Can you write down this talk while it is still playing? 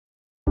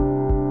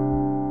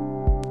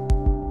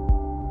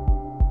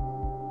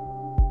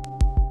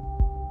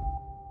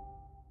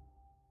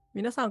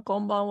皆さんこ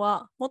んばん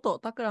は。元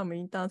タクラム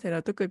インターン生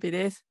のトゥクピ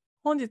です。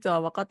本日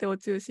は若手を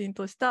中心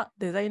とした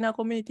デザイナー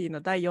コミュニティの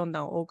第4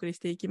弾をお送りし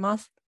ていきま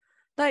す。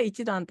第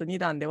1弾と2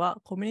弾では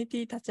コミュニティ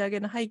立ち上げ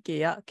の背景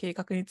や計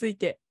画につい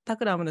てタ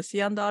クラムの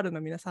C&R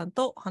の皆さん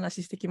とお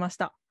話ししてきまし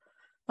た。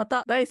ま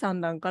た第3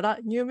弾から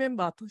ニューメン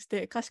バーとし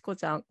てかしこ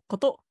ちゃんこ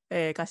と、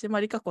鹿島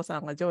理香子さ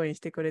んがジョイン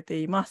してくれて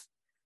います。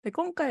で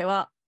今回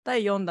は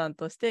第4弾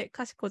として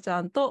かしこち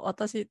ゃんと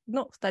私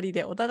の2人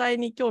でお互い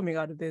に興味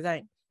があるデザ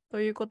インと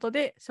いうこと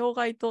で、障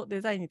害と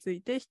デザインにつ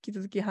いて引き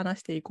続き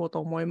話していこうと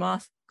思いま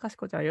す。かし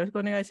こちゃん、よろしく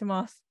お願いし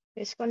ます。よ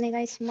ろしくお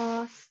願いし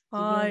ます。事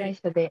業はい。会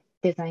社で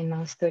デザイナ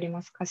ーをしており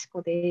ます、かし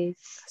こでか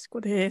す。し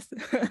こです。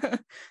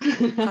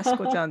かし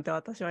こちゃんって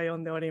私は呼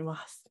んでおり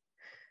ます。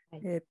は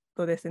い、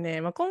です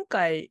ね、今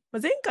回、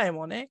前回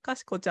もね、か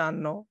しこちゃ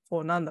んの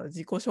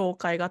自己紹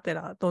介がて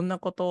ら、どんな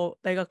ことを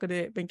大学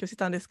で勉強して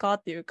たんですか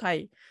っていう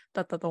回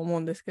だったと思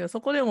うんですけど、そ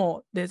こで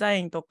もデザ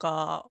インと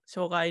か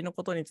障害の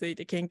ことについ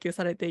て研究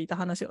されていた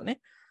話をね、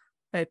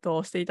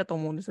していたと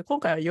思うんですが、今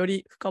回はよ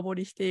り深掘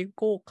りしてい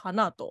こうか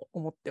なと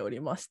思っており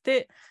まし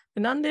て、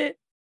なんで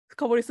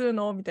深掘りする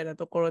のみたいな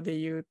ところで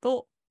言う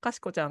と、かし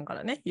こちゃんか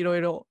らね、いろ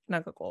いろ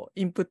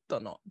インプット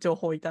の情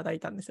報をいただい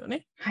たんですよ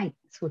ね。はい、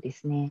そうで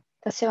すね。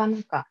私は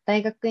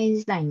大学院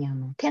時代に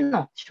手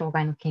の障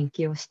害の研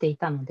究をしてい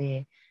たの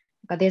で、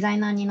デザイ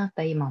ナーになっ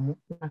た今も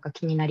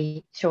気にな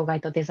り、障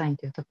害とデザイン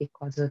というトピッ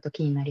クはずっと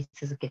気になり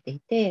続けてい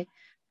て、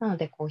なの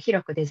で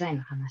広くデザイン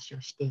の話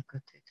をしてい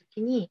くという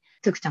時に、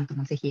つくちゃんと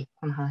もぜひ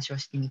この話を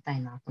してみた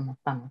いなと思っ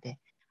たので、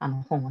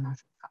本を何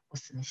冊かお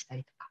勧めした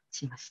りとか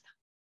しました。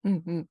う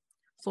んうん。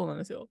そうなん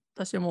ですよ。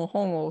私も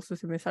本をおす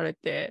すめされ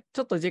て、ち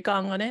ょっと時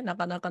間がね、な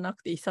かなかな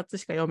くて一冊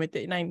しか読め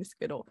ていないんです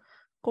けど、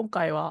今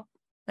回は、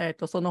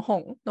その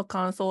本の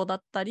感想だ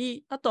った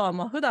り、あと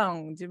は普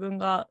段自分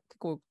が結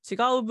構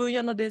違う分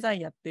野のデザイ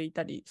ンやってい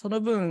たり、そ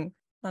の分、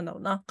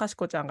かし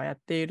こちゃんがやっ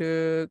てい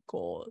る、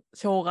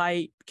障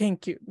害研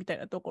究みたい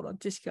なところの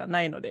知識が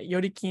ないので、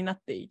より気になっ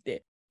てい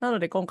て、なの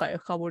で今回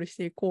深掘りし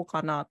ていこう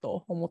かな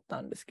と思っ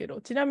たんですけど、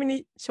ちなみ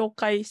に紹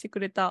介してく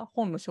れた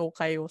本の紹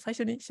介を最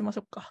初にしまし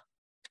ょうか。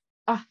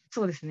あ、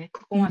そうですね。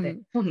ここまでう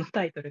ん。本の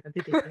タイトルが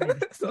出ていってない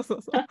ですね。そうそ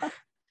うそう。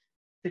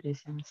失礼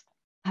しました。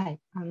はい。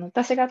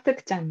私がトゥ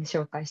クちゃんに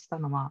紹介した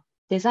のは、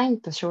デザイン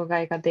と障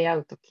害が出会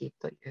うとき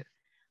という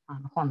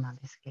本なん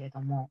ですけれ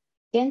ども、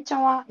原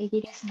著はイ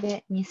ギリス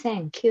で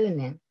2009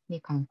年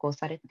に刊行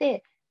され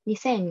て、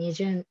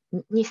2022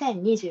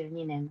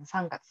年の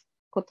3月、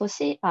今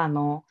年、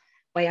和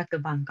訳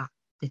版が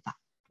出たっ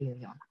ていう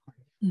ような本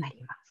にな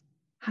ります。う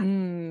はい。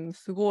ん、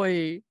すご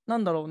い、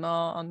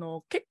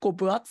結構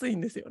分厚い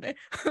んですよね。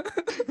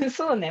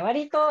そうね、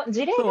割と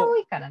事例がそう。多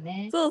いから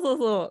ね。そうそう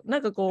そ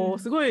う。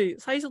すうん。ごい、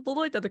最初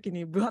届いた時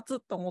に分厚っ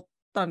と思っ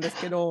たんです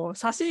けど、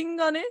写真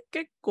がね、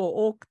結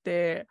構多く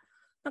て、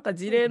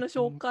事そう例のです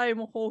ね。紹介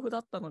も豊富だ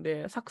ったの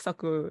で、サクサ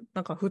ク、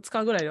2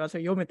日ぐらいで私は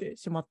読めて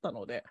しまった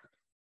ので、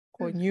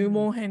うんうん。入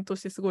門編と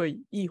してすご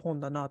いいい本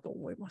だなと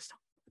思いました。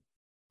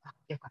あ、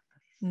よかった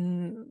です。う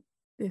ん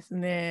です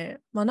ね。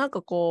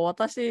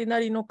私な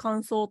りの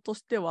感想と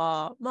して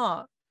は、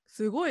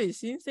すごい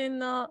新鮮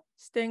な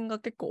視点が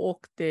結構多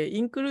くて、イ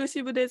ンクルー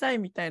シブデザイ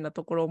ンみたいな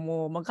ところ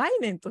も、概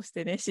念とし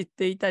てね、知っ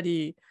ていた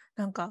り、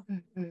うん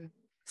うん。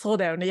そう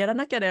だよね、やら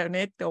なきゃだよ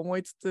ねって思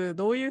いつつ、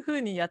どういうふ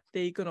うにやっ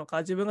ていくのか、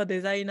自分がデ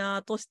ザイナ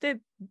ーとし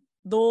て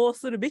どう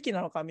するべき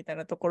なのかみたい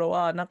なところ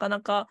は、なかな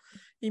か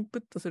インプ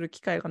ットする機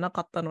会がな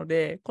かったの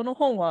で、この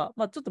本は、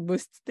ちょっと物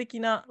質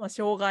的な、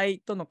障害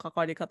との関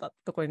わり方って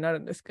ところになる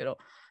んですけど、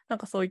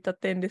そういった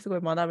点ですご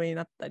い学びに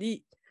なった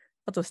り、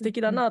あと素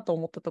敵だうんうん。なと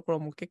思ったところ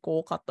も結構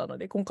多かったの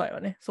で、今回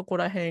はね、そこ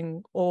ら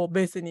辺を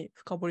ベースに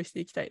深掘りして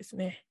いきたいです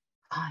ね。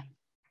はい。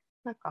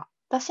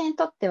私に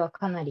とっては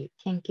かなり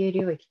研究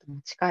領域と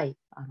も近い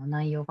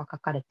内容が書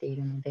かれてい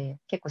るので、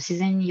結構自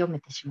然に読め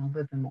てしまう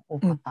部分も多うん。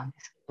かったんで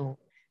すけど、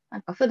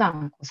普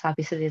段サー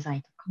ビスデザイ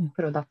ンとかうん。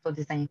プロダクト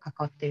デザインに関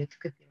わっている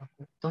作っては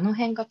どの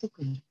辺が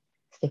特に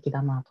素敵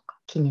だなとか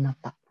気になっ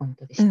たポイン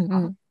トでしたか？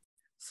うんうん。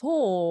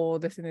そう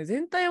ですね。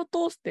全体を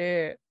通し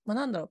て、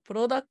プ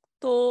ロダク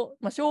ト、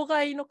障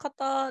害の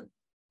方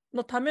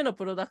のための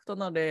プロダクト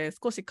なので、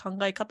少し考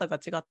え方が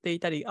違ってい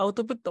たり、アウ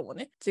トプットも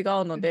ね、違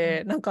うの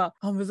で、うん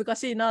うん。難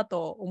しいな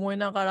と思い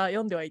ながら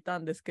読んではいた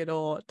んですけ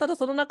ど、ただ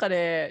その中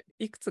で、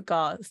いくつ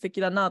か素敵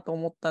だなと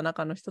思った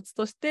中の一つ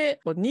として、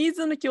ニー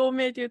ズの共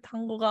鳴という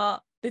単語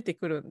が出て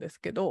くるんです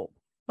けど、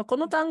こ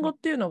の単うん語っ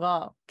ていうの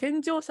が、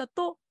健常者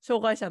と障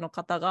害者の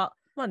方が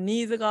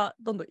ニーズが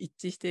どんどん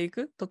一致してい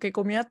く、溶け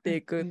込み合って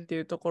いくっうんてい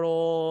うとこ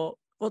ろ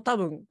を多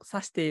分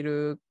指してい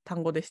る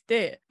単語でし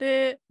て、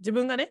で、自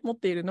分がね、持っ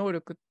ている能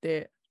力っ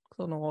て、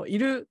い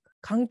る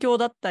環境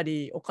だった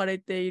り、置かれ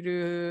てい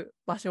る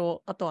場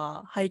所、あと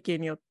は背景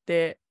によっ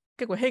て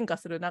結構変化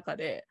する中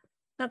で、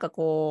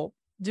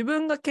自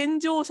分が健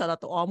常者だ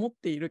とは思っ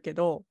ているけ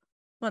ど、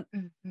うん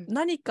うん。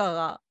何か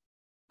が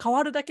変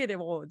わるだけで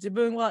も自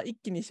分は一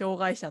気に障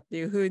害者って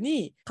いう風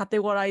にカテ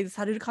ゴライズ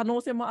される可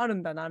能性もある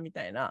んだなみ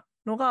たいな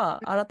の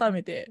が改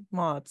めて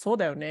そう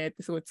だよねっ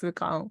てすごい痛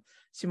感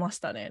しまし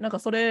たね。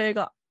それ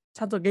が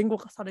ちゃんと言語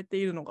化されて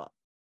いるのが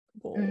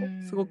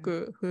すご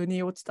く腑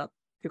に落ちたっ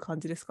ていう感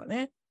じですか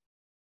ね。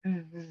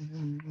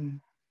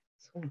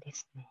そうで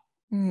すね。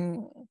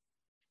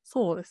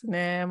そうです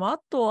ね。あ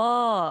と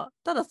は、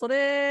ただそ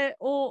れ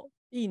を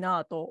いい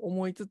なと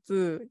思いつ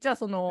つ、じゃあ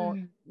その、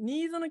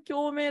ニーズの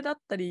共鳴だっ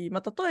たり、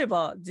例え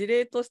ば事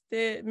例とし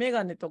てメ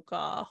ガネと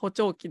か補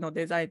聴器の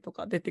デザインと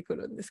か出てく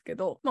るんですけ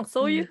ど、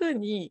そういうふう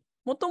に、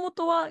もとも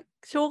とは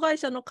障害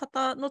者の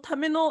方のた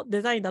めの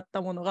デザインだっ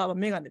たものが、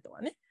メガネと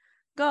かね、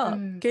が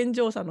健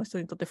常者の人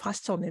にとってファッ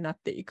ションになっ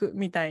ていく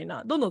みたい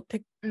な、どんどん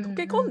溶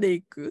け込んで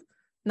いく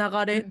流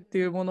れって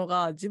いうもの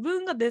が、自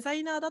分がデザ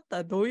イナーだった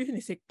らどういうふう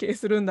に設計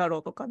するんだろ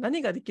うとか、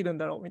何ができるん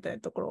だろうみたいな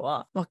ところ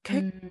は、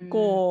結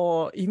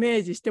構イメ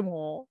ージして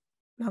も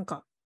なん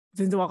か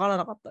全然わから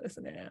なかったで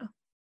すね。確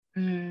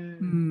か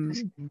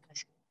に確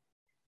かに。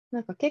な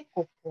んか結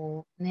構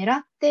こう狙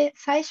って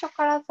最初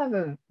から多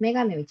分メ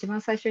ガネを一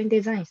番最初にデ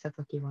ザインした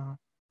時は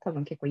多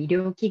分結構医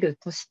療器具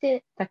とし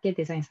てだけ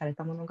デザインされ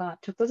たものが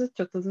ちょっとずつ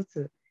ちょっとず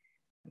つ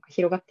なんか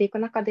広がっていく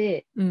中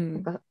で、な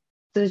んか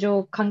通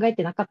常考え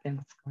てなかったよう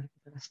な使われ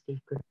方がして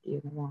いくってい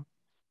うのは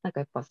なん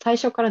かやっぱ最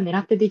初から狙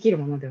ってできる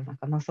ものではなん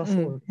かなさそ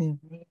うですよ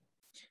ね。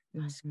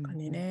確か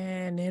に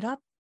ね、狙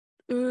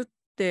うっ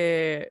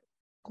て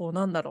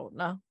なんだろう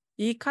な、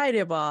言い換え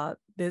れば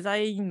デザ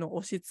インの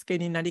押し付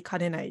けになりか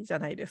ねないじゃ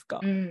ないですか。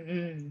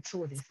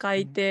そうですね。使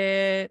い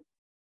手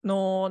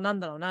のなん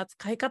だろうな、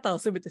使い方を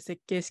全て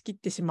設計しきっ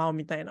てしまう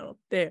みたいなのっ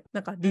て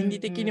なんか倫理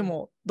的に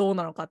もどう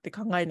なのかって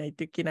考えない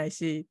といけない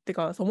し、て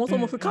かそもそ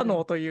も不可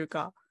能という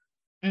か、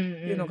って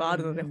いうのがあ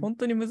るので本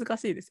当に難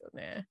しいですよ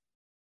ね。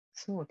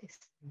そうで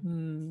す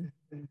ね。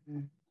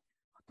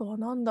あとは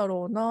何だ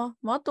ろうな。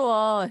あと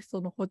は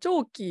その補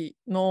聴器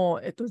の、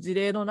事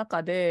例の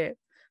中で、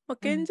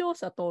健常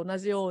者と同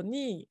じよう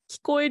に聞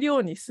こえるよ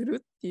うにす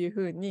るっていう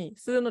風に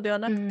するのでは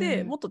なく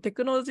て、もっとテ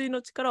クノロジー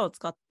の力を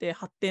使って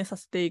発展さ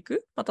せてい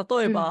く。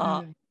例え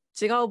ば、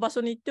違う場所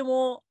に行って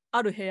も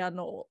ある部屋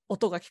の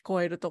音が聞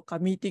こえるとか、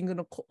ミーティング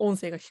の音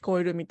声が聞こ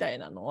えるみたい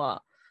なの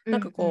は、なん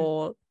か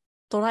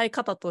捉え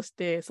方とし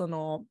てそ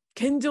の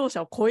健常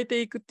者を超え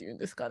ていくっていうん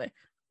ですかね、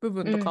部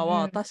分とか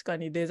は確か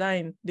にデザ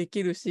インで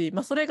きるし、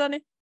それが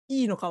ね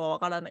いいのかはわ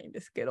からないんで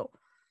すけど、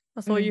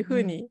そういうふ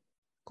うに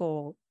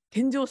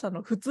健常者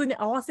の普通に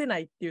合わせな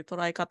いっていう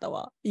捉え方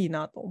はいい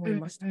なと思い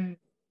ました。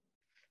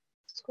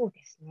そう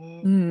です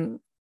ね。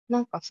な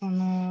んかそ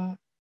の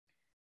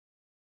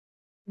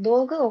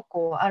道具を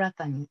新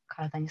たに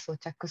体に装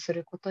着す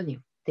ることによ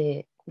っ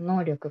て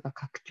能力が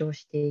拡張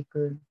してい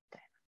くみた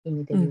いな意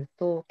味で言う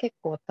と、結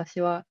構私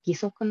は義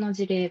足の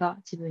事例が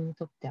自分に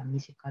とっては身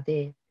近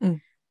で、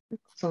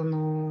そ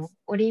の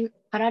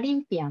パラリ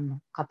ンピアンの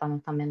方の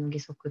ための義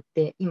足っ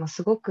て今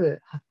すご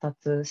く発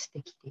達し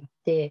てきてい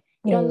て、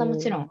いろんなも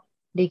ちろん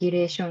レギュ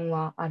レーション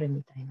はある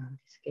みたいなん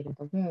ですけれ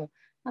ども、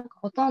なんか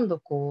ほとん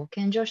ど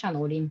健常者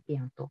のオリンピ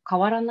アンと変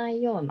わらな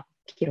いような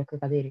記録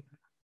が出るよう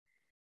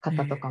な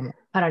方とかも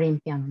パラリン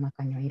ピアンの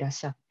中にはいらっ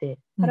しゃって、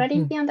パラリ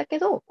ンピアンだけ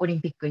どオリ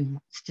ンピックに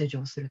も出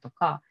場すると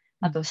か、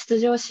あと出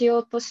場しよ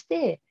うとし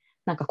て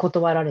なんか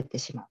断られて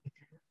しまうみた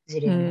いな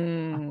事例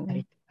もあった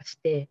りとかし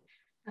て、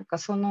なんか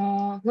そ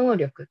の能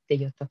力って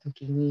言った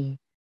時に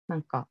な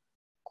んか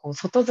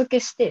外付け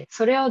して、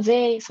それを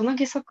全員その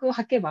義足を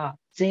履けば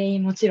全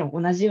員もちろん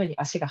同じように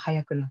足が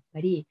速くなった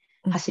り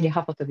走り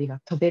幅跳びが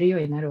飛べるよ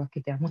うになるわ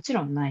けではもち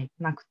ろん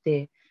なく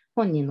て、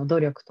本人の努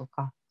力と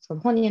かそ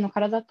の本人の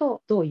体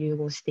とどう融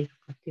合していく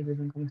かっていう部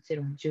分がもち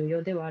ろん重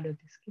要ではあるん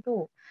ですけ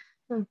ど、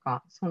なん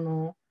かそ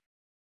の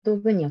道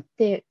具によっ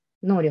て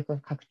能力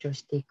が拡張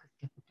していくっ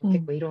てこと、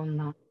結構いろん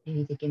な倫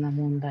理的な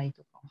問題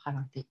とかを払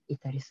ってい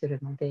たりする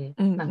ので、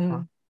なん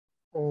か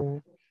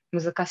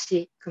難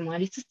しくもあ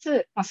りつ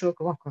つ、すご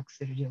くワクワク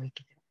する領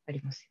域であ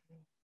りますよ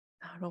ね。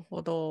なる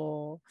ほ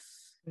ど。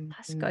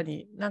確か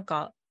になん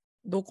か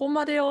どこ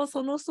までを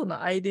その人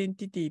のアイデン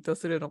ティティと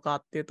するのか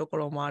っていうとこ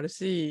ろもある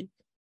し、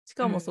し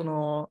かもそ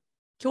の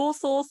競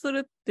争す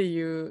るって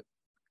いう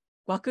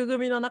枠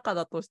組みの中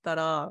だとした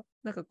ら、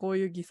なんかこう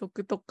いう義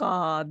足と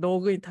か道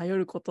具に頼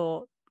るこ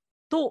と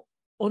と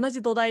同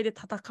じ土台で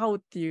戦うっ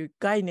ていう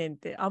概念っ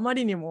てあま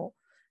りにも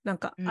なん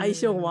か相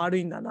性悪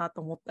いんだな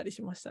と思ったり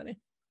しましたね。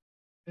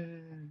そ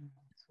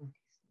うで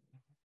す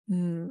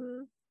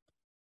ね。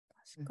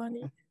確か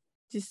に。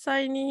実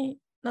際に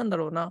なんだ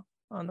ろうな、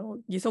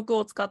義足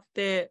を使っ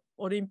て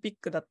オリンピッ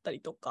クだったり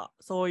とか、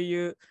そう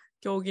いう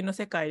競技の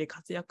世界で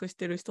活躍し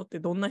てる人って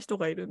どんな人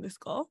がいるんです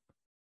か？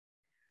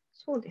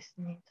そうです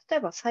ね。例え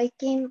ば最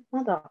近、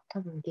まだ多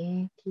分現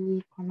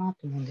役かな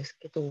と思うんです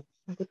けど、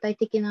具体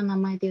的な名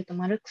前で言うと、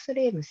マルクス・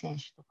レーム選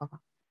手とかが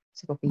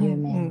すごく有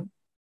名な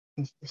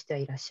選手としては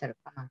いらっしゃる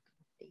かなと思っ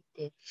て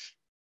いて、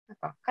なん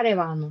か彼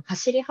は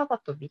走り幅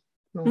跳び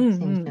の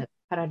選手、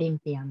パラリン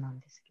ピアンなん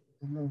ですけれ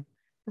ども、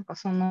なんか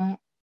す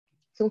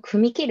ごく踏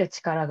み切る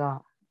力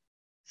が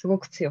すご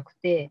く強く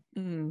て、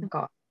なん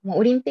かもう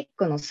オリンピッ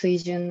クの水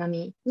準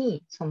並み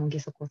にその義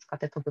足を使っ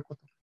て飛ぶこ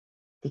とが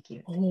でき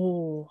るんです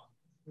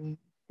ね。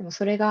でも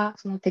それが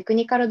そのテク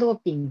ニカルドー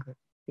ピングっ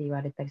て言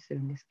われたりする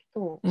んですけ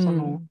ど、そ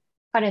の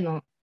彼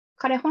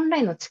本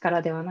来の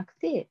力ではなく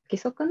て義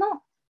足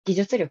の技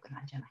術力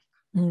なんじゃない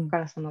か。だか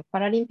らそのパ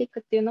ラリンピッ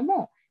クっていうの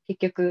も結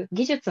局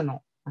技術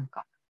のなん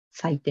か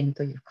採点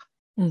というか、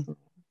その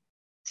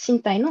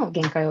身体の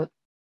限界を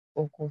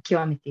こう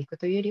極めていく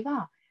というより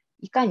は、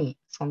いかに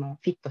その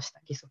フィットし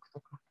た義足と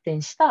か、発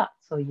展した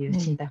そういう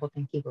身体補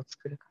填器具を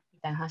作るかみ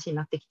たいな話に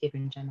なってきてる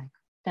んじゃないか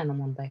みたいな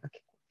問題が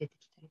結構出て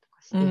きたりと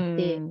かして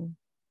い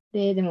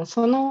て、でも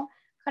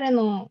彼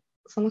の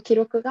その記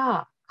録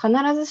が必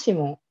ずし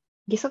も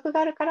義足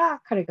があるか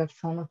ら彼が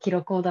その記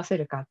録を出せ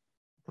るか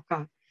と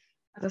か、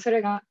あとそ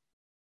れが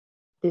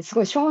す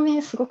ごい証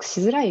明すごく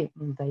しづらい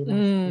問題なん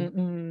です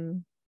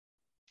ね。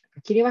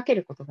切り分け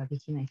ることがで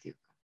きないというか。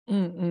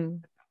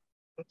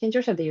健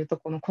常者でいうと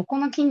ここ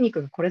の筋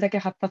肉がこれだけ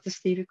発達し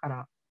ているか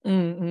ら、こ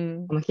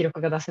の記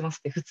録が出せます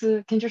って普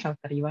通健常者だっ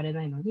たら言われ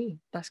ないのに、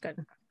確かに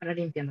なんかパラ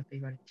リンピアンだと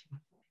言われてしま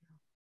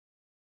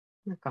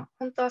う。なんか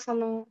本当はそ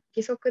の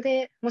義足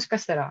でもしか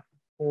したら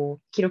こ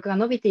う記録が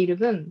伸びている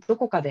分、ど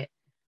こかで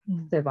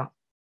例えば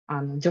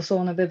助走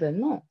の部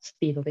分のス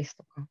ピードです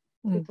とか、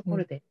そういうとこ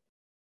ろで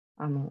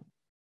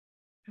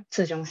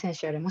通常の選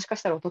手よりもしか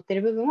したら劣ってい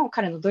る部分を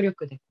彼の努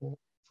力でこう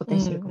補填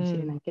してるかもしれ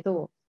ないけ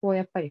ど、こう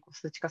やっぱりこう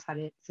数値化さ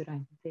れづらい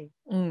ので、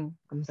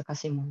難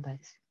しい問題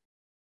ですよ。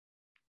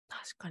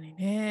確かに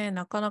ね、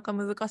なかなか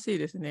難しい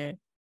ですね。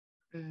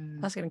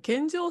確かに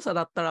健常者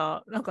だった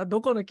らなんかど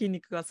この筋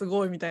肉がす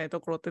ごいみたいなと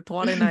ころって問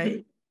われない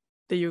っ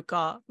ていう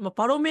か、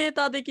パロメー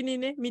ター的に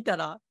ね見た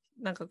ら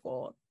なんか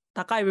こう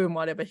高い部分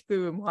もあれば低い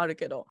部分もある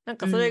けど、なん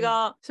かそれ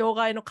が障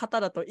害の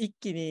方だと一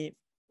気に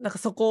なんか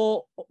そ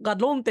こが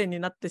論点に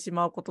なってし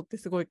まうことって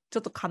すごいちょ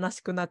っと悲し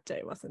くなっちゃ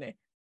いますね。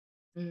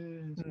確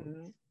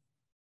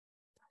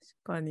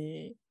か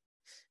に。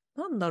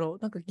なんだろう、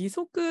なんか義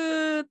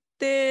足っ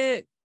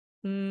て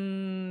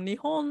日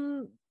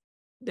本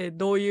で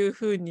どういう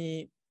ふう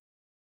に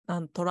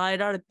捉え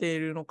られてい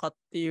るのかっ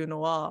ていう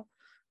のは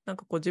なん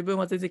かこう自分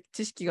は全然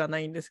知識がな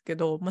いんですけ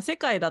ど、世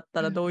界だっ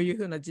たらどういう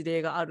ふうな事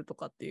例があると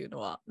かっていうの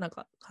は、なん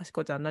かかし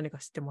こちゃん何か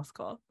知ってます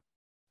か？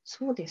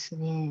そうです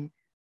ね。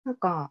なん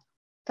か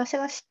私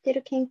が知って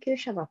る研究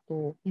者だ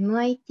と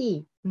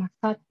MIT マ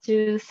サチ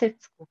ューセッ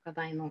ツ工科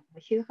大の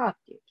ヒュー・ハーっ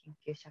ていう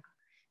研究者が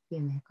有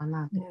名か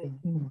なという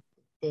ふうに思っ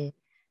ていて、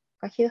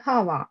ヒュー・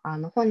ハーは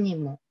本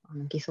人も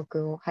義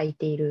足を履い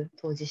ている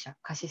当事者、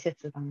下肢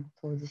切断の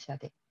当事者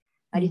で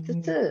ありつ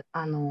つ、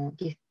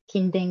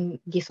筋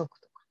電義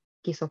足とか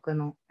義足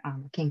の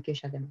研究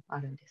者でもあ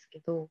るんですけ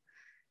ど、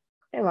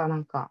彼はな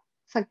んか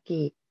さっ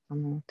き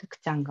トク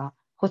ちゃんが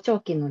補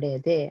聴器の例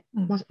で、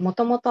も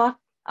ともと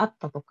あっ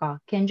たと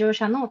か健常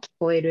者の聞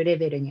こえるレ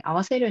ベルに合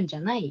わせるんじゃ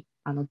ない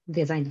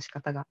デザインの仕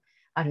方が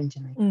あるんじ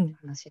ゃないかって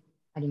話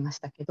ありまし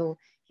たけど、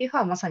ヒューハ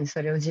ーはまさに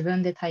それを自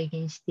分で体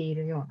現してい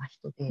るような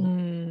人で、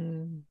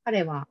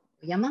彼は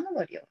山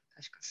登りを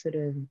確かす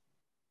る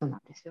人な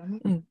んですよね。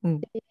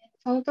で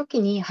その時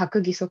に履く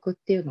義足っ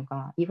ていうの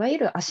がいわゆ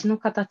る足の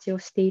形を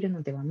している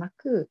のではな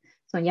く、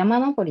その山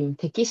登りに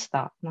適し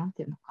たなん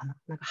ていうのかな、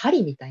なんか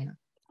針みたいな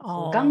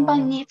岩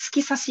盤に突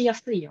き刺しや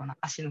すいような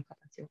足の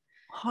形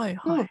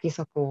の義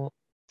足を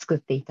作っ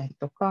ていたり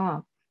と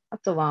か、あ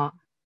とは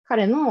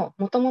彼の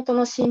もともと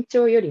の身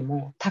長より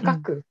も高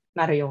く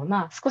なるよう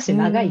な少し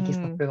長い義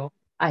足を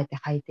あえて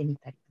履いてみ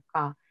たりと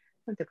か、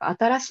なんていうか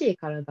新しい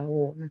体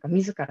をなんか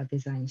自らデ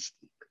ザインし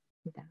ていく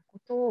みたいなこ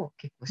とを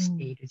結構し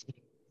ている事例で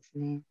す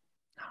ね。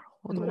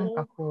でもなん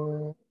か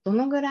こうど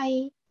のぐら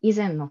い以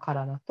前の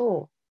体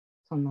と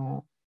そ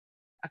の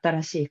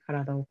新しい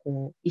体を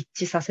こう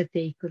一致させ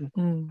ていくの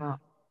かとか、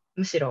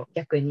むしろ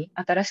逆に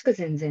新しく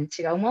全然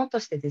違うものと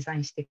してデザイ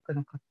ンしていく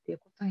のかっていう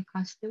ことに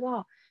関して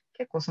は、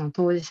結構その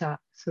当事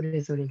者そ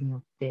れぞれによ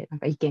ってなん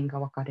か意見が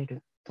分かれ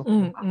るとこ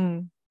ろが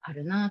あ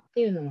るなっ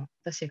ていうのも、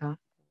私が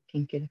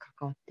研究で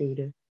関わってい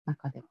る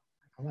中では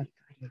なんか割と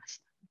ありまし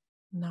た。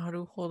な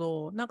るほ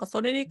ど。なんか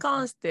それに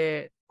関し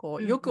てこ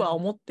うよくは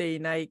思ってい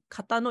ない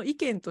方の意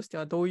見として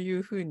はどうい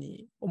うふう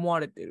に思わ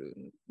れて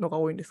るのが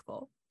多いんです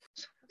か？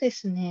そうで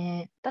す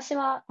ね。私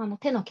は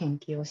手の研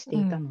究をして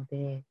いたの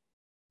で、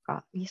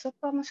義足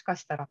はもしか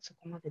したらそ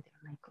こまでで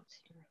はないかも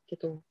しれないけ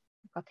ど、なん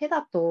か手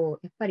だと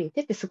やっぱり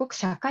手ってすごく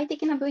社会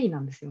的な部位な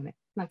んですよね。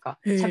なんか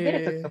喋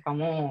るときとか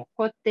も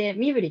こうやって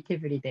身振り手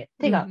振りで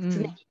手が常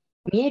に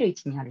見える位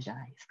置にあるじゃ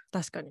ないですか。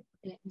確かに。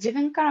で自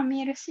分から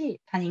見える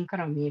し他人か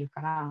らも見える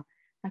から、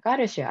なんかあ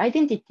る種アイデ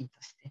ンティティ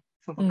として、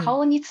その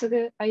顔に次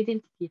ぐアイデン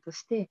ティティと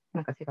して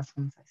なんか手が存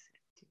在する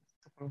っていう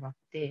ところがあっ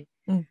て、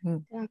な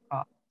ん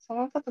かそう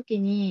なった時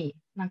に、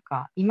なん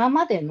か今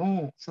まで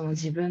のその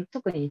自分、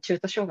特に中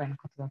途障害の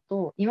方だ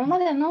と、今ま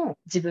での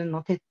自分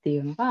の手ってい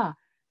うのが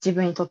自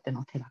分にとって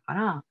の手だか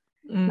ら、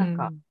なん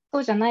かそ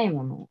うじゃない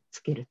ものを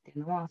つけるってい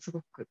うのはす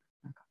ごく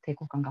なんか抵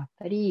抗感があっ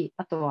たり、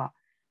あとは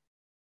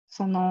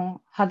そ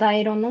の肌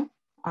色の、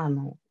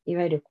い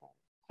わゆる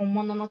本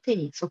物の手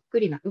にそっく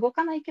りな、動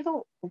かないけ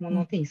ど本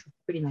物の手にそっ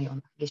くりなよう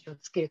な化粧を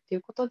つけるってい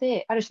うこと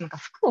で、ある種なんか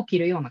服を着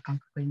るような感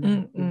覚にな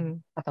るってい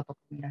う方とか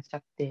もいらっしゃ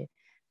って、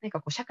何か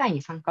こう社会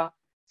に参加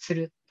す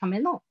るため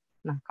の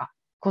なんか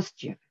コス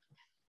チュームっ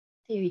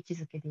ていう位置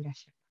づけでいらっ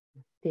しゃ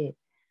る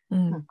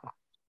ので、なんか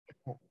結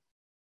構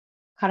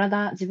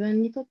自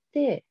分にとっ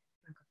て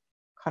なんか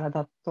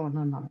体とは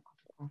何なのか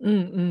とか、うんう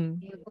んっ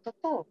ていうこと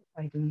と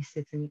割と密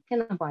接に、手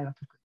の場合は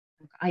特に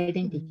なんかアイ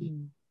デンティティう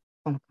ん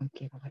との関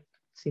係が割と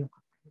強か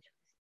った印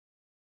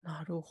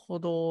なるほ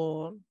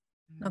ど。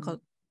なんか、象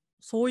で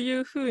す。そうい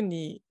うふう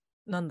に、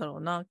なんだろ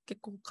うな、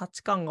結構価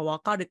値観が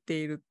分かれて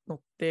いるの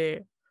っ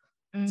て、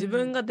自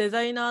分がデ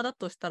ザイナーだ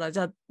としたら、じ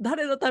ゃあ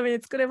誰のため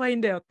に作ればいい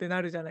んだよって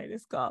なるじゃないで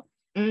すか。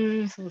そう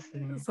です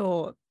ね。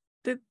そう。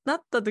ってな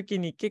った時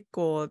に結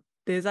構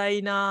デザ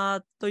イ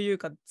ナーという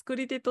か作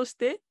り手とし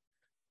て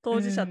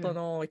当事者と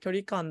の距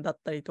離感だっ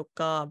たりと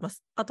か、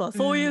あとは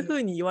そういうふ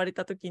うに言われ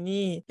た時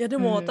に、いやで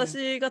も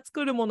私が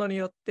作るものに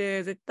よっ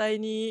て絶対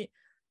に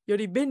よ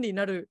り便利に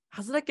なる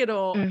はずだけ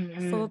ど、そ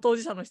の当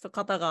事者の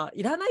方が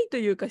いらないと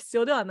いうか必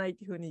要ではないっ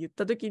ていうふうに言っ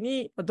た時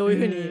に、どういう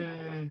ふ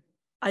うに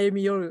歩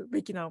み寄る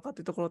べきなのかって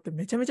いうところって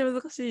めちゃめちゃ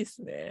難しいで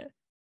すね。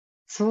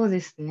そう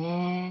です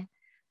ね。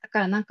だ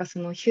からなんかそ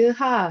のヒュー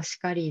ハーし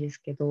かりです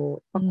け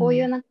ど、こう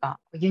いううんなんか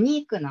ユニ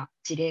ークな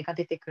事例が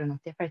出てくるの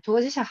ってやっぱり当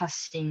事者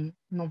発信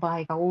の場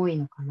合が多い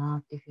のか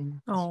なっていうふうに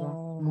あ私は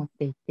思あ、っ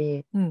てい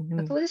て、うん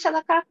うん当事者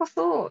だからこ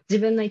そ自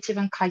分の一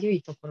番かゆ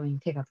いところに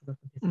手が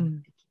届くデザインがう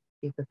んできるっ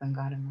ていう部分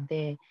があるの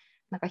で、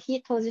なんか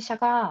非当事者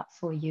が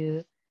そうい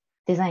う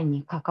デザイン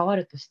に関わ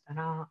るとした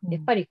ら、やっ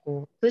うんぱり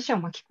こう当事者を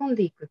巻き込ん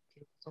でいくって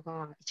いうこと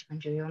が一番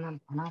重要なの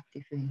かなって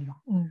いうふうには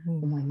うんう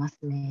ん。思います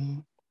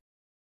ね。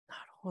な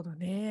るほど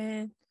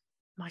ね。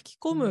巻き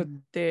込むっう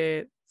ん。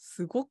て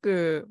すご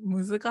く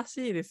難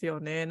しいですよ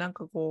ね。なん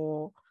か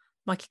こう、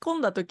巻き込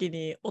んだ時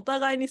にお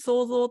互いに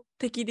創造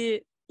的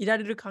でいら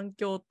れる環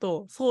境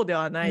とそうで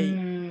はうない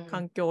ん。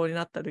環境に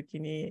なった時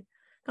に、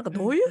なんかう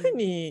どういうふうん。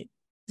に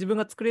自分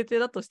が作り手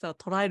だとしたら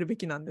捉えるべ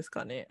きなんです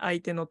かね。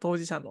相手の当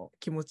事者の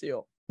気持ち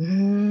を。そ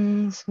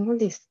う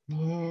です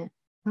ね。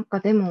なんか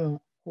で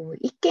も、こう、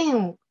意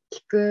見を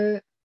聞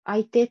く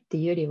相手って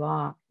いうより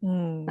は、うん。う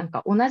んなん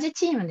か同じ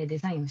チームでデ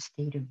ザインをし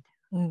ているみたい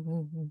うん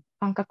うん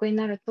な感覚に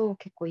なると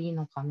結構いい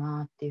のか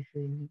なっていうふ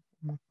うに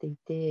思ってい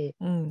て、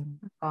うん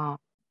なんか、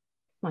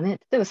まあね、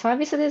例えばサー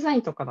ビスデザイ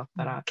ンとかだっ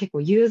たうんら結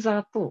構ユーザ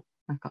ーと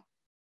なんか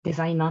デ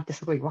ザイナーって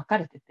すごい分か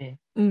れてて、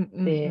うんう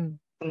んうで、ん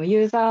その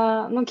ユーザ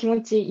ーの気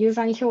持ち、ユー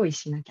ザーに憑依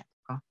しなきゃと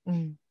か、う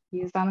ん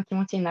ユーザーの気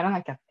持ちになら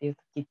なきゃっていう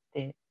時っ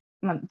て、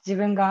まあ、自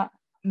分が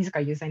自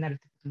らユーザーになるっ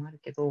てこともある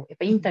けど、やっ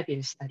ぱインタビュ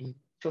ーしたり、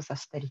調査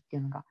したりってい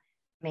うのが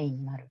メイン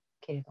になる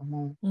けれど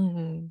も、うんう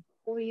ん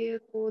こうい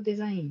うこうデ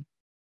ザイン、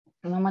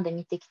今まで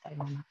見てきたよ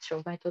うな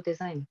障害とデ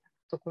ザインみたいな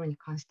ところに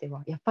関して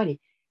は、やっぱ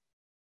り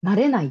慣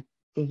れないっ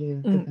てい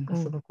う部分がす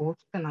うんうんごく大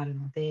きくなる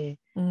ので、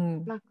う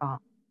んなんか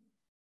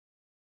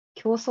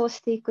競争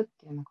していくっ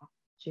ていうのが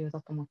重要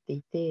だと思って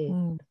いて、う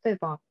ん例え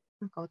ば、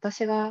なんか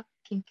私が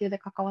研究で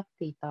関わっ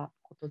ていた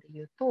ことで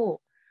言う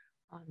と、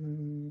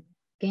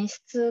現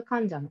実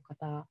患者の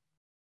方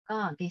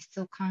が現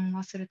実を緩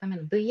和するため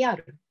の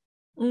VR、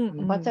うん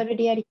うバーチャんル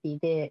リアリティ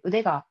で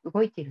腕が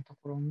動いていると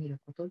ころを見る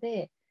こと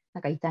で、な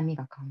んか痛み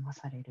が緩和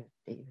されるっ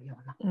ていうよ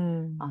うなう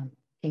んあの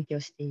研究を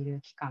してい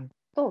る機関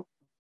と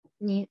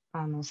に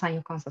産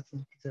業観察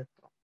に行ってずっ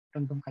と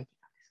論文書いてい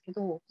たんですけ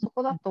ど、そ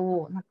こだ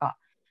となんか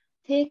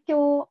提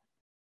供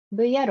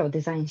VR を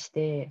デザインし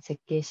て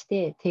設計し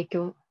て提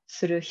供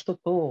する人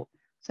と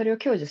それを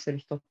享受する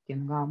人っていう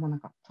のがもうなん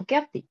か溶け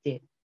合ってい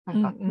て、なんう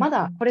んかま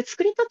だうんこれ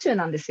作り途中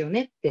なんですよ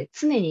ねって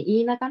常に言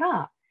いなが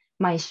ら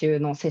毎週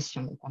のセッシ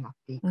ョンを行っ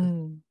ていく。う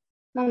ん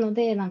なの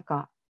でなん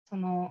かそ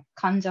の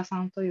患者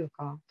さんという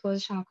か当事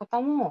者の方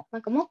もな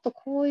んかもっと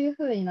こういう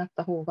風になっ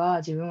た方が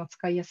自分は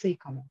使いやすい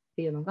かもっ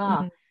ていうのが、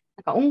うん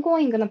なんかオンゴ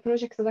ーイングなプロ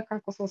ジェクトだか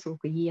らこそすご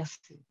く言いやす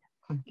い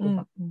環境がう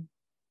んうん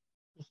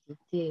できて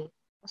いて、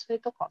それ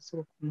とかす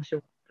ごく面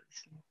白かったで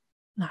すね。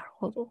なる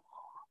ほど。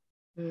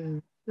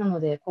なの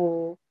で、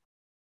こ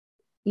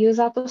う、ユー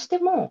ザーとして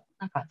も、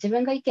なんか自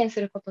分が意見す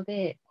ること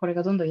で、これ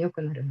がどんどん良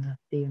くなるんだっ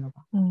ていうの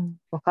がうん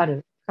分か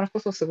るからこ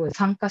そ、すごい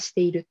参加し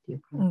ているっていう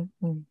感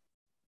じ。うん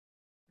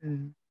う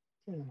ん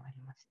っていうのもあり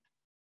まし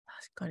た。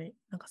確かに、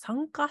なんか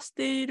参加し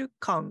ている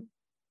感っ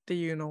て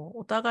いうのを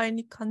お互い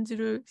に感じ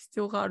る必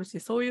要があるし、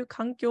そういう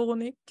環境を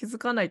ね、築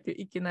かないと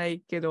いけな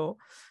いけど、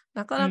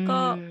なかうな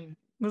かん、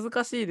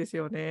難しいです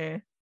よ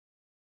ね。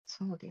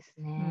そうです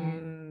うね。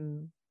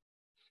ん。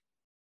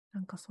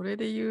なんかそれ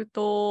で言う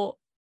と、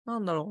な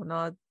んだろう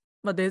な、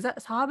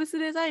サービス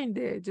デザイン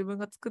で自分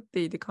が作っ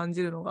ていて感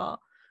じるの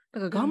が、な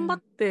んか頑張っ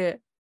うん、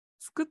て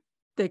作っ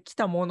てき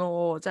たも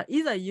のを、じゃあ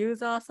いざユー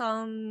ザー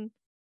さん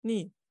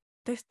に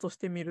テストし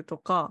てみると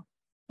か、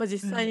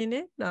実際うん。に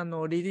ね、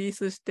リリー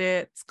スし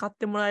て使っ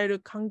てもらえる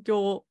環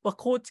境は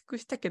構築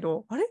したけ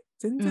ど、あれ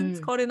全然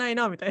使うん。われない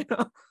な、みたいな。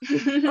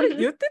あれ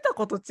言ってた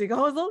こと違う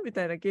ぞみ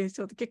たいな現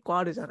象って結構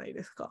あるじゃない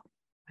ですか。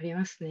あり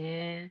ます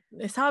ね。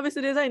サービ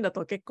スデザインだ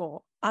と結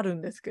構ある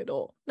んですけ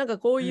ど、なんか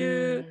こうう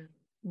いうん、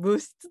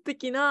物質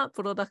的な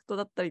プロダクト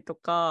だったりと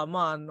か、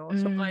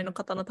障害のうん、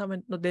方のため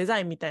のデザ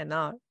インみたい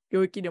な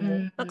領域でも、う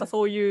ん。なんか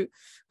そういう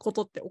こ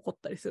とって起こっ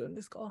たりするん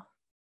ですか？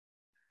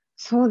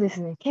そうで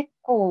すね。結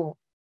構、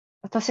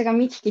私が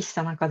見聞きし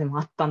た中でも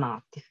あったな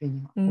っていうふう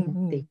にはうん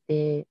思っていうん。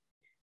て、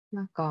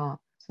なんか、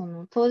そ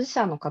の当事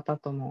者の方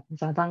との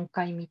座談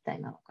会みた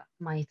いなのが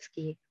毎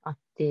月あっ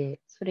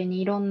て、それ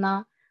にいろん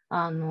な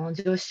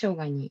上司障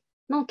害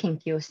の研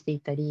究をして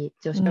いたり、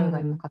上司障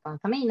害の方の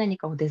ために何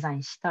かをデザイ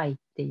ンしたいっ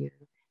ていう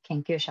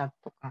研究者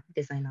とか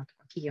デザイナーと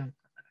か企業の方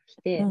が来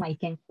て、意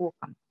見交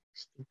換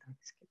していたんで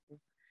すけど、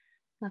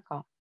なん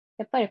か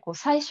やっぱりこう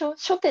最初、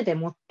初手で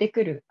持って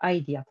くるア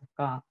イディアと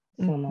か、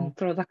その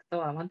プロダクト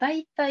は、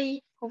大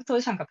体当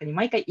事者の方に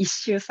毎回一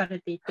周され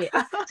ていて、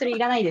それい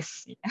らないで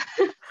す、みた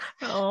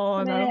い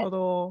な。なるほ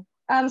ど。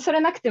それ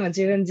なくても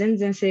自分全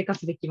然生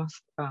活できま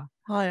すとか、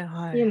はい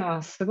はい。っていうの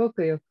はすご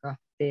くよくあっ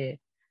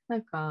て、な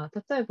んか、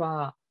例え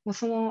ば、も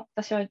う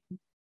私は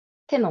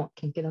手の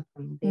研究だっ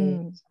たので、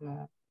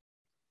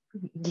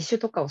義手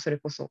とかをそれ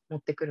こそ持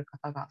ってくる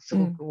方がす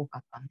ごく多か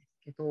ったんです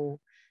けど、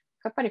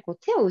やっぱりこう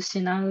手を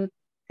失うっ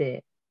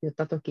て言っ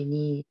た時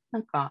に、な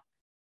んか、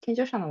健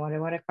常者の我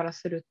々から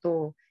する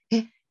と、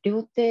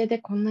両手で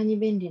こんなに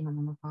便利な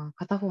ものが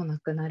片方な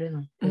くなるの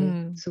っ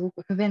てすご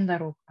く不便だ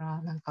ろうか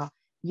ら、なんか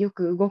よ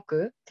く動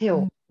く手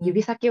を、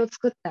指先を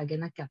作ってあげ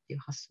なきゃっていう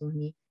発想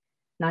に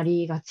な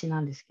りがちな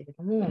んですけれ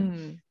ども、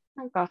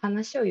なんか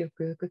話をよ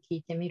くよく聞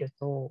いてみる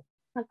と、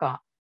なん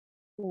か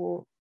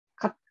こ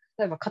う、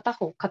例えば片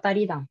方、片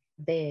離断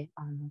で、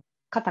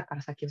肩か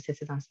ら先を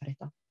切断され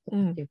たとか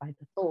っていう場合だ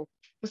と、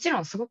もちろ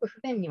んすごく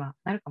不便には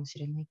なるかもし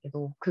れないけ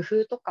ど、工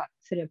夫とか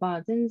すれ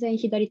ば全然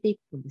左手一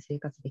本で生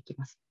活でき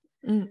ます。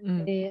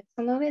で、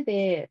その上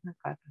で、なん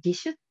か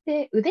義手っ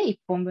て腕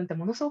一本分って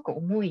ものすごく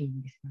重い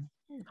んですよね。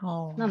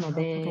なの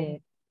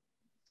で、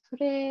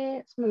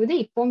その腕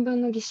一本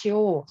分の義手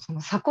をその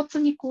鎖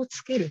骨にこう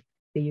つけるっ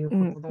ていう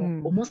こと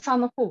の重さ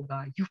の方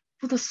がよっ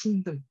ぽどし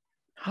んどい。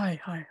はい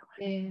はい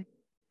はい。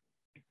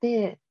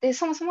で、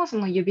そもそもそ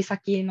の指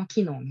先の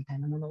機能みたい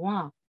なもの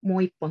はも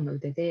う一本の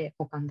腕で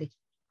保管できる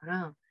か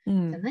ら、じ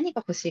ゃあ何が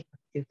欲しいかっ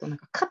ていうと、なん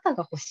か肩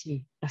が欲し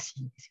いらし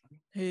いんですよね。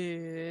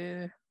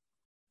へ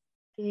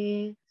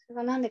で、それ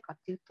がなんでかっ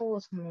ていうと、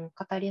その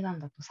片離断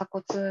だと鎖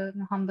骨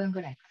の半分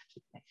ぐらいから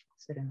切ったりとか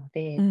するの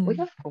で、お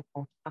洋服を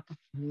こう着たと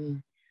きに、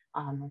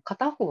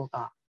片方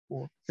が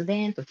こうズ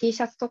デーンと T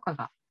シャツとか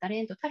がだ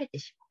れんと垂れて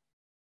しま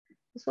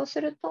う。そうす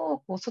る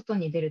と、こう外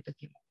に出ると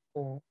きも、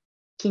こう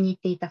気に入っ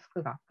ていた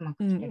服がうま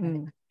く着れられ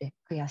なくて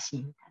悔し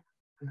いみたいな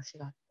話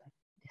があったり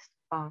です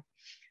とか、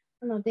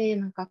なので、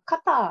なんか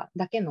肩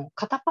だけの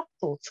肩パッ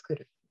ドを作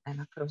るみたい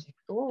なプロジェ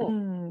クトを、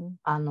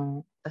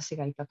私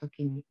がいた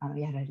時に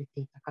やられて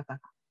いた方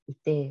がい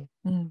て、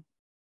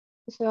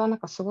それはなん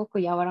かすご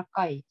く柔ら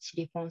かいシ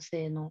リコン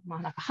製の、な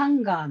んかハ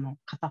ンガーの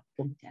片っ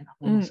ぽみたいな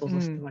ものを想像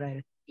してもらえ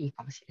るといい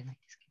かもしれない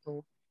ですけ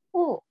ど、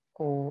を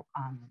こう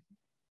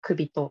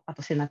首とあ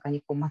と背中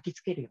にこう巻きつ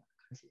けるよう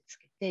な感じでつ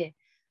けて、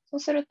そう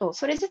すると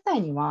それ自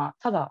体には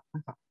ただな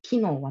んか機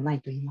能はな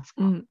いと言います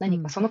か、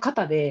何かその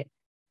肩で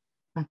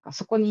なんか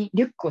そこに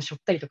リュックを背負っ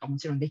たりとかも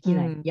ちろんでき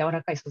ない、柔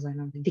らかい素材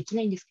なのででき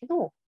ないんですけ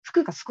ど、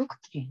服がすごく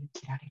綺麗に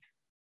着られ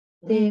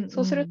る。で、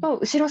そうすると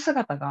後ろ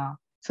姿が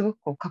すご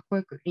くこうかっこ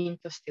よく凛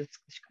として美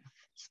しくなっ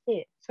たりし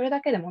て、それだ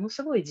けでもの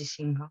すごい自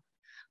信が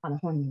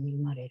本人に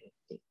生まれるっ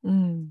ていう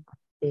のがあっ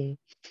て、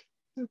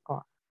なん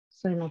か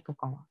そういうのと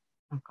かは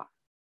なんか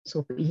す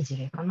ごくいい事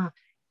例かなと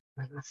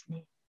思います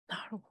ね。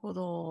なるほ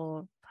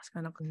ど。確か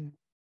になんか、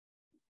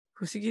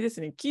不思議で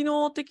すね。機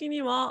能的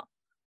には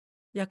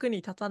役に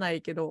立たな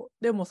いけど、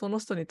でもその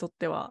人にとっ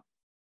ては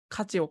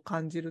価値を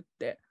感じるっ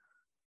て、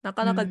な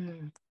かなか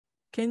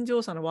健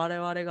常者の我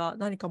々が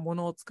何かも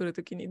のを作る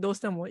ときにどうし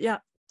ても、い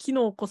や、機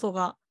能こそ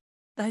が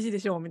大事で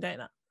しょうみたい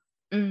な。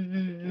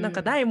なん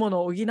かないも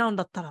のを補うん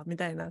だったらみ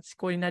たいな思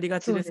考になりが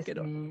ちですけ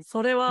ど、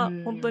それは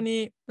本当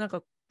になん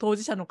か当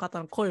事者の方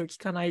の声を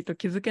聞かないと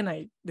気づけな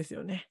いです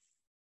よね。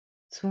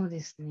そうで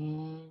す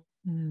ね。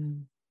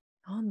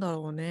なんだ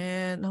ろう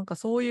ね。なんか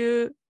そう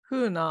いう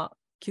風な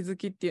気づ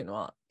きっていうの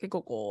は結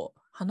構こう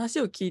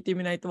話を聞いて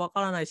みないとわか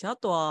らないし、あ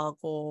とは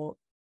こ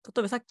う、例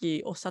えばさっ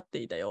きおっしゃって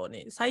いたよう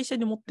に最初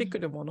に持ってく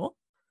るもの、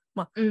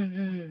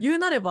言う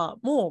なれば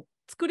もう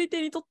作り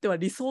手にとっては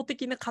理想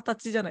的な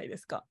形じゃないで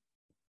すか。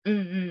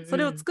そ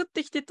れを作っ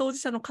てきて当事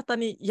者の方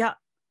に、いや、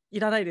い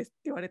らないですって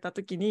言われた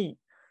時に、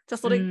じゃあ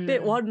それで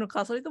終わるの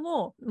か、それと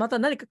もまた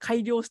何か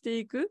改良して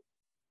いくっ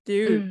て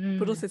いう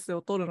プロセス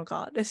を取るの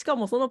か、でしか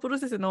もそのプロ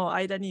セスの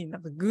間にな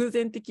んか偶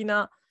然的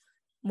な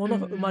もの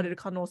が生まれる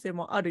可能性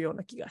もあるよう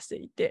な気がして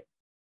いて、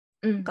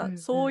なんか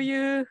そう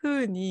いうふ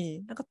う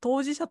になんか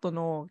当事者と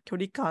の距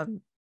離感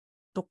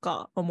と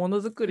か、も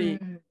のづくり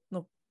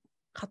の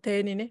過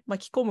程にね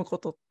巻き込むこ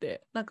とっ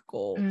てなんか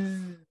こう、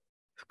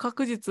不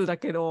確実だ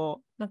け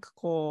どなんか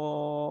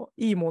こ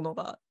ういいもの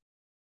が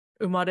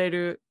生まれ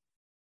る、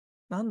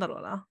なんだろ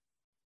うな、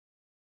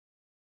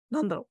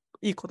なんだろ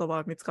う、いい言葉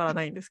は見つから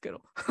ないんですけ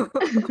ど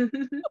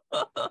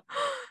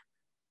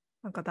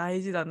なんか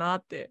大事だな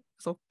って、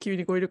そう急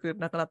に語彙力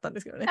なくなったん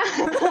ですけどね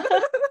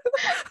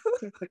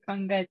ちょっと考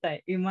えた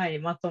い、うまい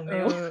まと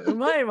めを。う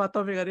まいま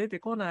とめが出て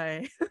こな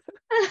い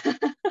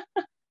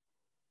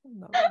なん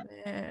だろう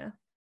ね。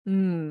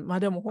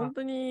でも本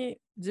当に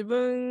自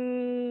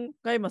分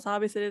が今サー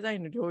ビスデザイ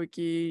ンの領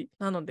域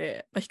なの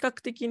で、比較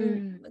的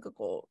になんか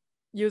こ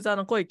うユーザー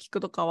の声聞く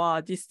とか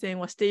は実践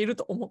はしている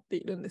と思って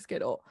いるんですけ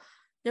ど、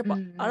やっ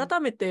ぱ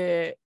改め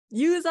て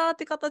ユーザーっ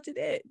て形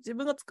で自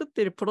分が作っ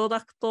ているプロ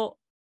ダクト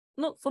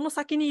のその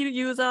先にいる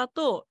ユーザー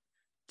と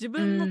自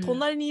分の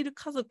隣にいる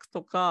家族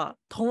とか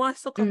友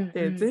達とかっ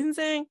て全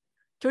然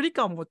距離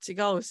感も違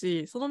う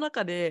し、その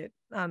中で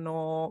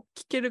聞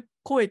ける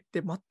声っ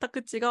て全く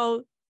違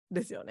うん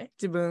ですよね、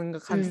自分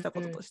が感じた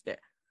こととして。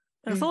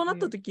なんかそうなっ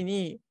た時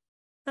に、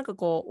なんか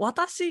こう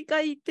私が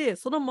いて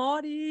その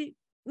周り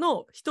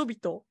の人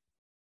々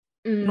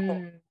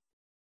の、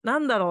な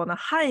んだろうな、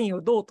範囲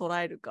をどう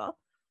捉えるか。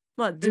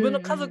まあ自分の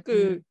家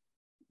族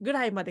ぐ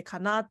らいまでか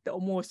なって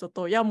思う人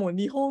と、いやもう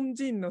日本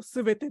人の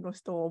すべての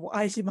人をもう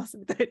愛します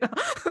みたいな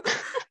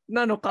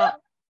なのか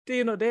って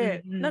いうの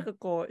で、なんか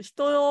こう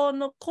人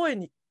の声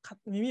に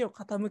耳を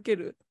傾け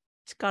る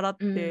力っ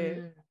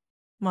て、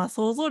まあ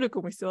想像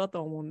力も必要だ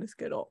と思うんです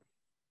けど、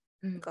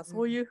なんか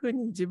そういうふう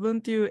に自分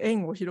っていう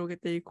円を広げ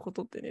ていくこ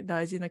とってね、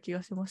大事な気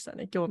がしました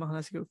ね、今日の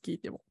話を聞い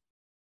ても。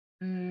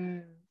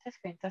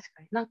確かに確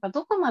かに。なんか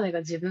どこまでが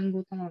自分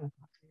ごとなのか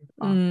という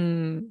か、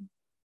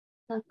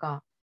なん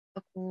か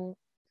こ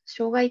う、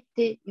障害っ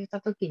て言っ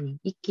たときに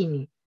一気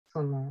に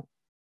その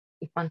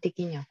一般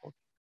的にはこ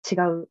う違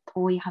う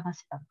遠い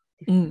話だっ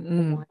て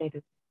思われ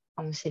る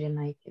かもしれ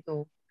ないけ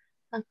ど、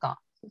なん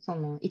かそ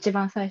の一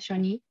番最初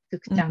につ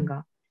くちゃん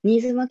がニ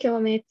ーズの共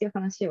鳴っていう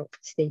話を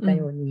していた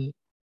ように、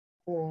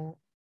こ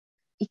う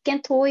一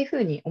見遠いふ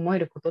うに思え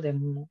ることで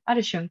も、あ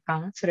る瞬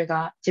間それ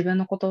が自分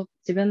のこと、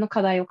自分の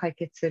課題を解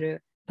決す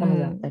るもの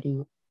であった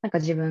り、なんか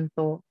自分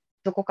と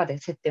どこかで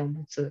接点を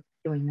持つ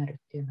ようになるっ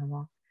ていうの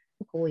は、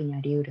なんか大いに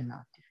あり得るな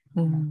っていうふう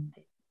に思っ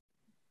て、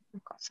な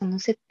んかその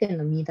接点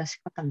の見出し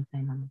方みた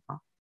いなの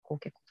が、こう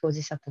結構当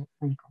事者と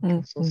何かを競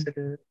争す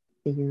る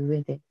っていう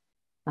上で、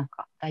なん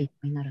か第一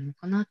歩になるの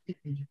かなっていう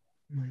ふうに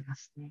思いま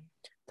すね。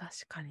確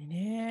かに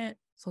ね。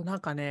そう、なん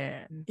か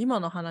ね、今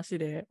の話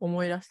で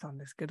思い出したん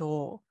ですけ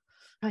ど、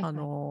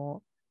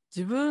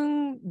自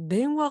分、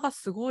電話が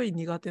すごい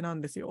苦手な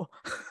んですよ。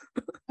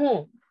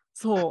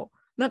そう。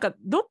なんか、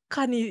どっ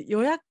かに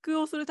予約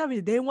をするため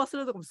に電話す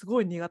るとかもす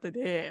ごい苦手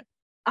で。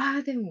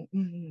でも、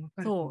わ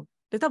かる。そう。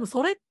で、多分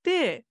それっ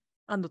て、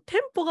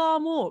店舗側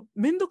も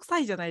めんどくさ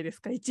いじゃないで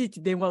すか。いちい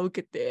ち電話を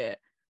受け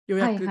て予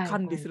約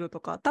管理すると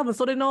か。多分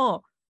それ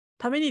の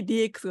ために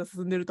DX が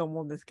進んでると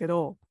思うんですけ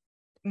ど、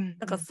なん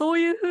かそう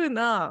いう風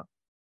な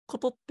こ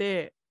とっ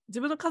て自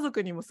分の家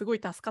族にもすご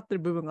い助かって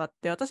る部分があっ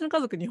て、私の家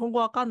族日本語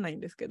わかんないん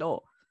ですけ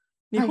ど、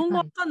日本語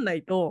わかんな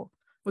いと、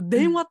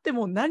電話って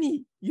もう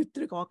何言って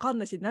るかわかん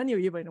ないし、何を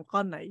言えばいいのか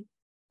わかんない。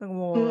なんか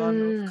もう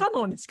不可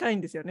能に近い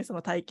んですよね、そ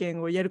の体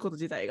験をやること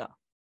自体が。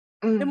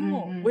で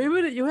も、ウェ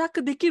ブで予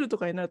約できると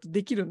かになると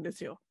できるんで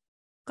すよ。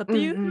って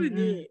いう風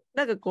に、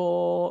なんか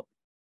こ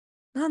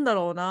う、なんだ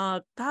ろう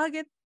な、ターゲ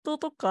ット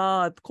と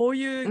か、こう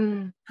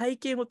いう体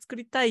験を作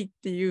りたいっ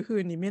ていう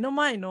風に目の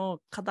前の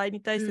課題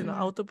に対しての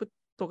アウトプッ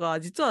トが、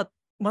実は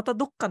また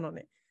どっかの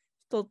ね、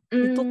人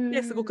にとっ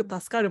てすごく助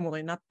かるもの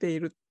になってい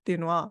るっていう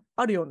のは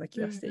あるような気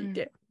がしてい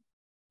て。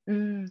確か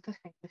に確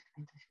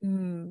かに確か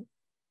に。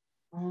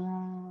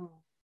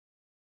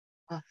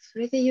そ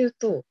れで言う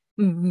と、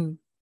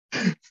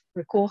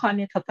後半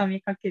に畳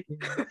みかけるよ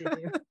うな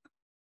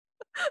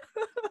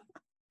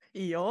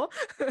いいよ。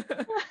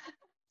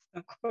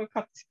これ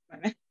カットしか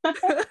ね。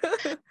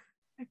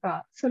なん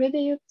か、それ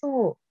で言う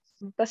と、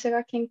私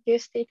が研究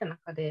していた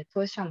中で、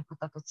当事者の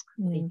方と作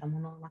っていた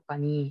ものの中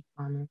に、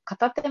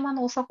片手間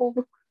のお作法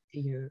ブックって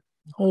いう、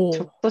ち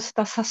ょっとし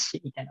た冊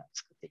子みたいなのを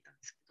作っていたんで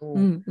すけど、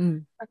な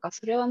んか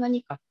それは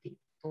何かっていう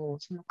と、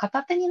その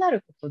片手にな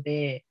ること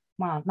で、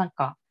まあなん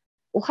か、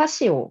お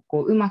箸を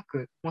こううま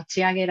く持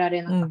ち上げら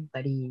れなかっ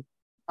たり、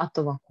あ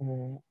とは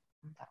こ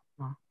う、なんだろ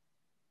うな、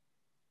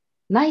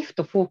ナイフ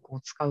とフォーク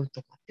を使う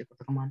とかっていうこ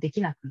とがまあで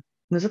きなく、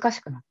難し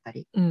くなった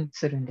り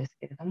するんです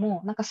けれど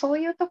も、なんかそう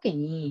いう時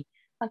に、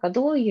なんか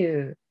どうい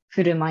う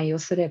振る舞いを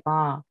すれ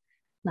ば、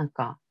なん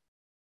か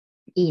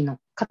いいの。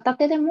片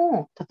手で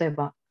も、例え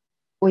ば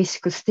美味し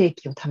くステー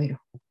キを食べる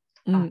方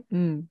とか、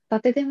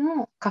片手で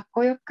もかっ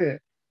こよ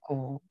く、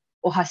こう、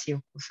お箸を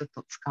こうスッ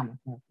と掴む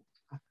方法と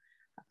か、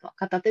あとは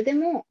片手で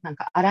もなん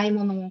か洗い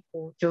物を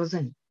こう上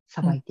手に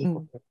さばいていく方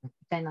法み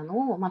たいな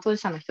のを、まあ、当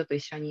事者の人と一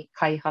緒に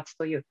開発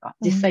というか、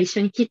実際一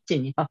緒にキッチ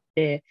ンに立っ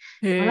て、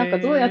なんか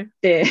どうやっ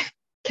て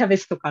キャベ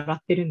ツとか洗っ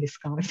てるんです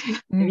かみたい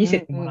な見せ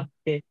てもらっ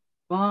て、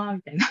わー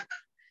みたいなっ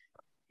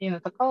ていう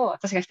のとかを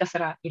私がひたす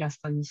らイラス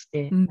トにし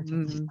て、ち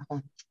ょっとした本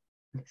にし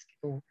たんですけ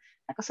ど、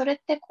なんかそれっ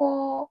て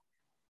こう、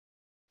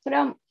それ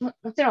は も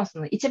ちろんそ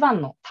の一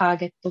番のター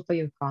ゲットと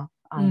いうか、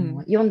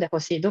読んでほ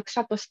しい読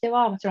者として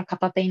は、もちろん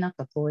片手になっ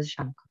た当事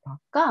者の方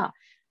が、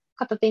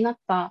片手になっ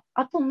た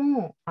後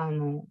も、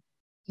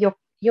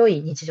良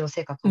い日常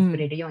生活を送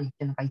れるようにっ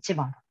ていうのが一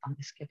番だったん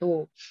ですけ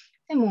ど、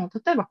でも、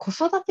例えば子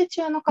育て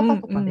中の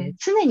方とかで、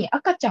常に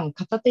赤ちゃんを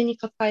片手に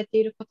抱えて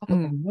いる方とか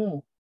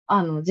も、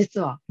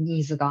実はニ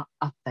ーズが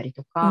あったり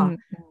とか、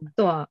あ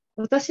とは、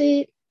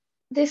私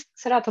で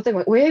すら、例え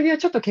ば親指を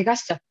ちょっと怪我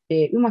しちゃっ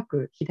て、うま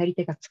く左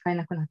手が使え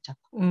なくなっちゃっ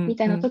たみ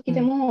たいな時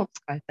でも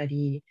使えた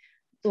り、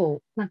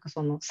と、なんか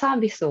そのサー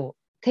ビスを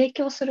提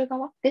供する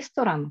側、レス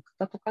トランの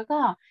方とか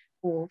が、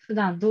こう普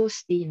段どう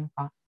していいの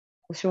か、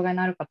こう障害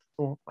のある方と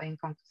こうエン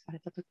カウントされ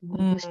たときに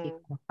どうしていいか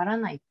わから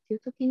ないっていう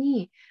とき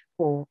に、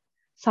こう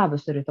サーブ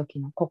するとき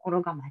の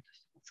心構えと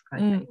して使え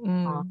たりと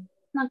か、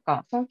なん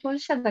かその当事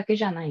者だけ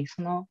じゃない、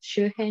その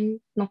周辺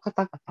の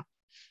方々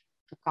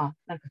とか、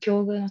なんか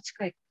境遇の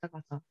近い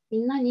方々、み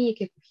んなに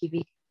結構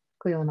響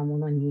くようなも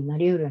のにな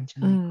りうるんじ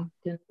ゃないかっ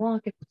ていうの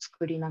は結構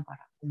作りなが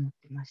ら思っ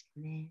てました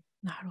ね。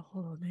なる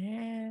ほど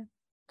ね。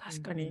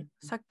確かに、うんうん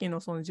さっきの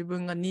その自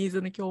分がニー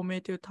ズの共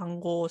鳴という単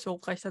語を紹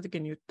介した時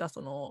に言った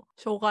その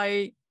障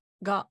害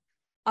が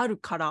ある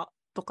から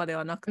とかで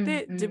はなく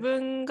て、うん自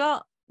分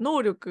が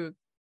能力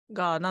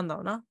がなんだ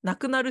ろうな、な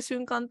くなる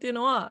瞬間っていう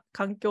のは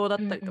環境だっ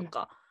たりと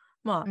か、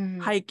ま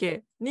あ背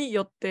景に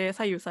よって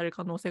左右される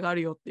可能性があ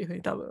るよっていうふう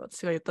に多分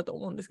私が言ったと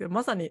思うんですけど、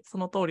まさにそ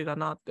の通りだ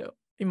なって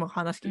今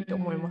話聞いて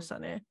思いました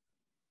ね。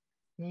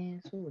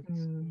ね、そうで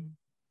すね。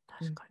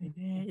確かに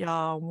ね。いや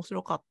ー、面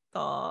白かっ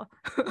た。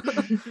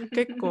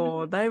結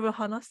構、だいぶ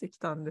話してき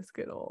たんです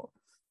けど、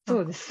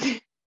そうです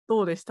ね。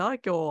どうでした今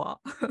日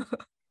は。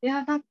い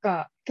や、なん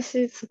か、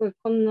私、すごい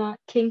こんな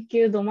研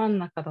究ど真ん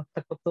中だっ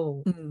たこと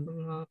を、こ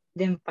の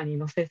電波に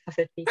乗せさ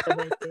せていた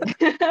だいて、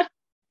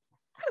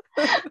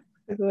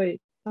すご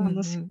い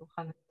楽しくお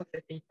話しさ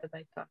せていただ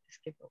いたんです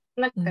けど、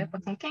なんかやっぱ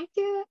その研究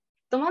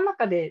ど真ん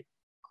中で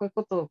こういう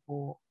ことを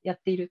こうや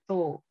っている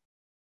と、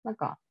なん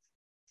か、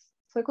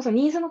それこそ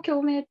ニーズの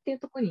共鳴っていう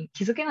ところに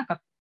気づけなか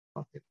っ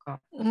たというか、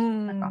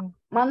なんか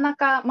真ん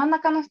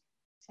中の、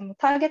その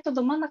ターゲット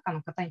ど真ん中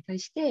の方に対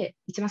して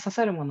一番刺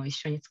さるものを一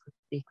緒に作っ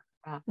ていく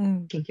とか、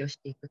研究をし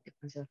ていくっていう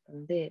感じだった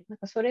ので、なん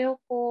かそれを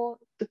こ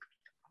う、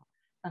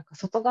なんか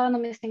外側の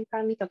目線か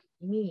ら見たと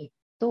きに、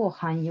どう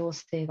汎用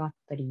性があっ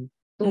たり、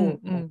どうこ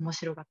う面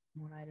白がって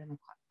もらえるの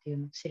かっていう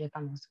のを知れ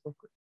たのはすご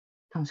く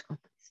楽しかっ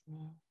たです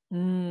ね。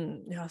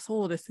いや、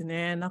そうです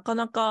ね。なか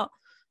なか、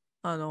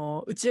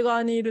内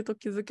側にいると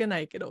気づけな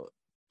いけど、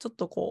ちょっ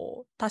と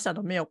こう、他者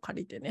の目を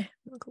借りてね、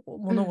なんかこう、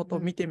物事を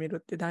見てみる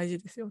って大事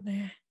ですよ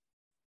ね。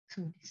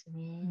そうです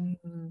ね。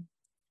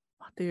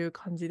という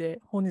感じ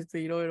で、本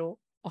日いろいろ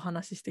お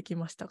話ししてき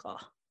ました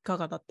が、いか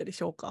がだったで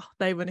しょうか。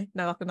だいぶね、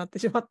長くなって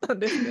しまったん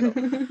です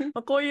け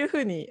ど、こういうふ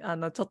うにち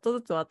ょっと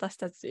ずつ私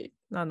たち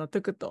ト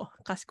ゥクと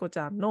かしこち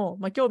ゃんの、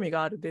興味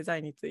があるデザ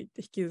インについ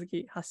て引き続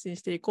き発信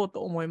していこう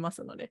と思いま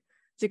すので、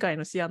次回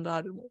の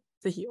C&R も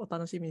ぜひお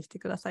楽しみにして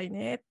ください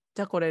ね。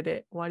じゃあこれ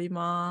で終わり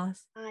ま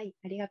す。はい、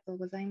ありがとう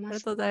ございました。あり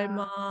がとうござい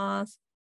ます。